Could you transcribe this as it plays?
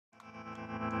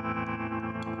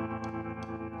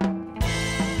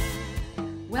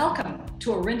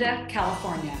to Orinda,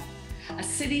 California, a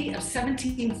city of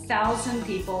 17,000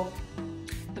 people.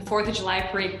 The 4th of July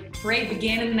parade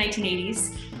began in the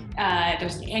 1980s.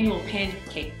 There's an annual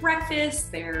Pancake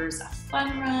Breakfast, there's a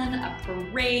fun run, a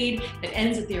parade that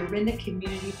ends at the Orinda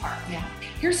Community Park. Yeah.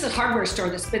 Here's the hardware store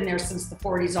that's been there since the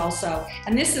 40s also.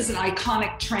 And this is an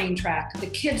iconic train track. The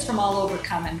kids from all over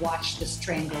come and watch this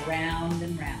train go round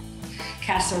and round.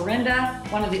 Casa Orinda,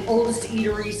 one of the oldest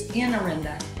eateries in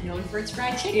Orinda. Known for its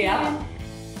fried chicken. Yeah.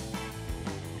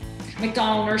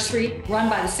 McDonald Nursery, run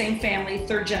by the same family,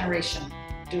 3rd generation,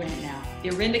 doing it now. The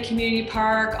Orinda Community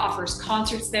Park offers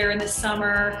concerts there in the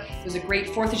summer. There's a great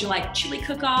 4th of July chili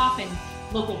cook-off and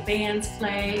local bands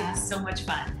play. Yeah. So much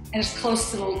fun. And it's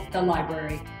close to the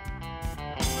library.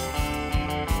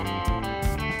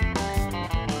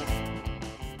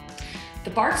 The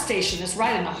BART station is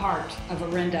right in the heart of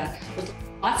Orinda with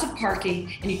lots of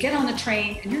parking, and you get on the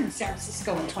train and you're in San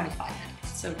Francisco in 25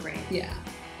 minutes. So great. Yeah,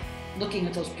 looking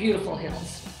at those beautiful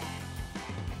hills.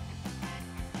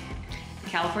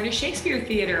 California Shakespeare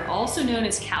Theater, also known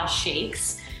as Cal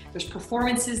Shakes. There's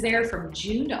performances there from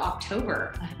June to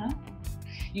October.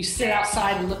 You sit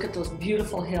outside and look at those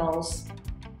beautiful hills,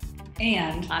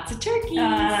 and Lots of turkeys.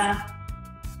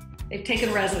 They've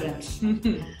taken residence.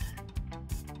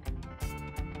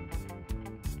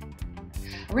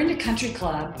 Orinda Country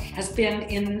Club has been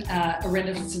in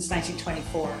Orinda since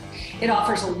 1924. It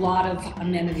offers a lot of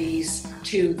amenities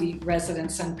to the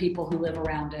residents and people who live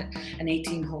around it. An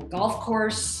 18-hole golf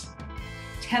course,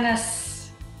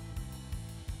 tennis,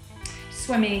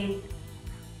 swimming,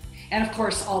 and of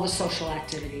course all the social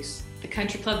activities. The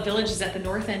Country Club Village is at the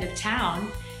north end of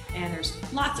town, and there's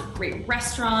lots of great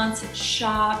restaurants and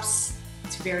shops.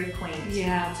 It's very quaint.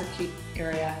 Yeah, it's a cute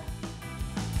area.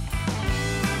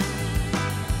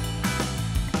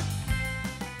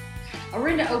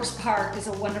 Orinda Oaks Park is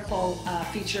a wonderful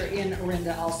feature in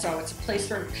Orinda also. It's a place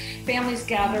where families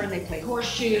gather and they play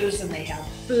horseshoes and they have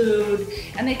food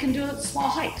and they can do small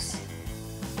hikes.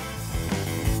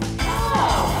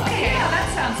 Oh, okay. Yeah,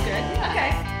 that sounds good. Yeah.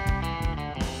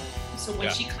 Okay. So when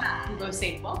she claps, we both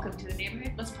say, "Welcome to the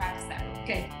neighborhood." Let's practice that.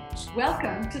 Okay.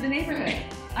 Welcome to the neighborhood.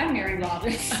 I'm Mary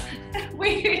Robbins.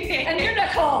 Wait. And you're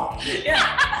Nicole.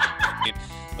 Yeah.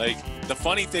 Like, the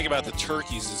funny thing about the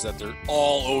turkeys is that they're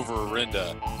all over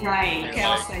Orinda. Right. Okay,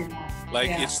 I'll say that. Like,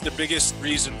 Yeah. it's the biggest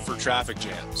reason for traffic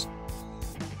jams.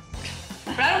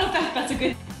 But I don't know if that's a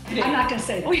good thing. I'm not going to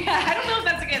say that. Oh, yeah, I don't know if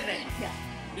that's a good thing. Yeah.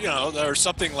 You know, or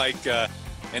something like,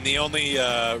 and the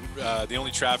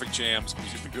only traffic jams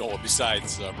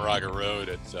besides Moraga Road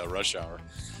at rush hour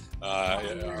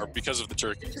are because of the The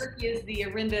turkeys. turkey is the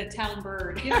Orinda town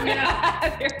bird.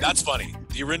 That's funny.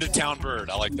 The Orinda town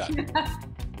bird. I like that.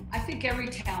 I think every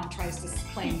town tries to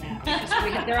claim that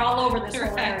because they're all over this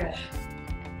whole area.